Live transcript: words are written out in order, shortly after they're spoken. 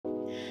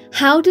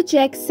How to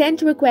check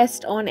sent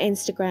request on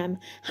Instagram.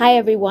 Hi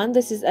everyone,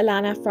 this is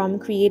Alana from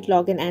Create,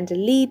 Login and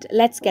Delete.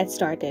 Let's get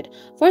started.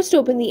 First,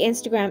 open the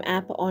Instagram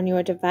app on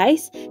your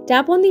device.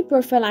 Tap on the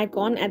profile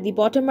icon at the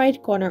bottom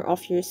right corner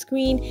of your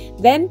screen.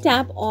 Then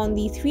tap on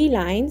the three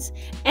lines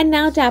and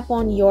now tap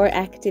on your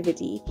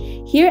activity.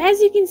 Here, as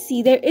you can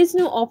see, there is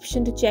no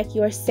option to check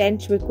your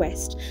sent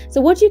request. So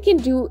what you can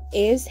do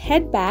is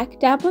head back,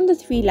 tap on the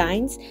three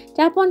lines,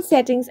 tap on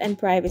settings and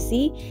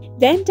privacy,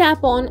 then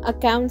tap on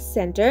account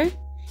center.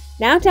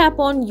 Now tap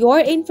on your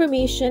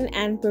information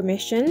and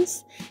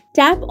permissions.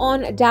 Tap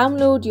on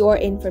download your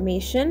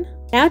information.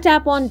 Now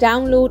tap on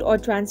download or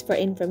transfer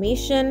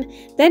information.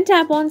 Then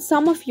tap on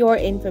some of your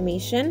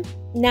information.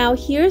 Now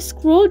here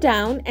scroll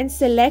down and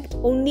select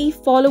only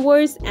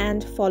followers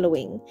and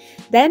following.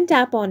 Then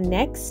tap on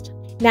next.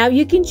 Now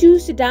you can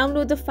choose to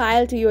download the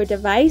file to your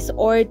device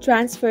or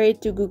transfer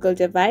it to Google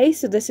device.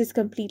 So this is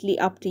completely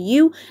up to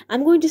you.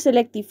 I'm going to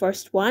select the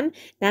first one.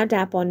 Now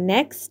tap on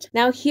next.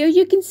 Now here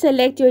you can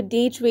select your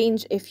date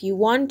range if you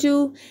want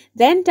to.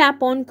 Then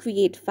tap on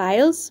create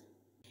files.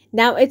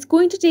 Now it's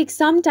going to take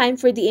some time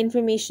for the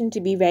information to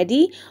be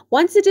ready.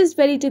 Once it is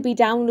ready to be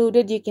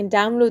downloaded, you can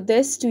download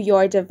this to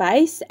your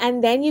device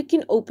and then you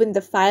can open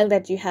the file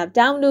that you have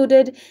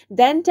downloaded.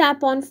 Then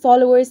tap on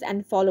followers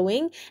and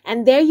following,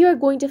 and there you are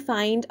going to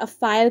find a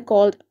file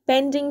called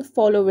pending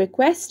follow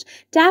request.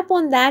 Tap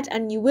on that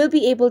and you will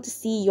be able to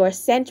see your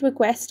sent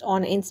request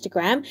on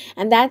Instagram.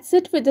 And that's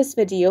it for this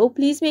video.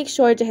 Please make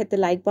sure to hit the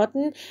like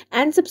button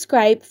and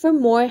subscribe for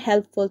more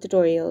helpful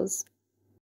tutorials.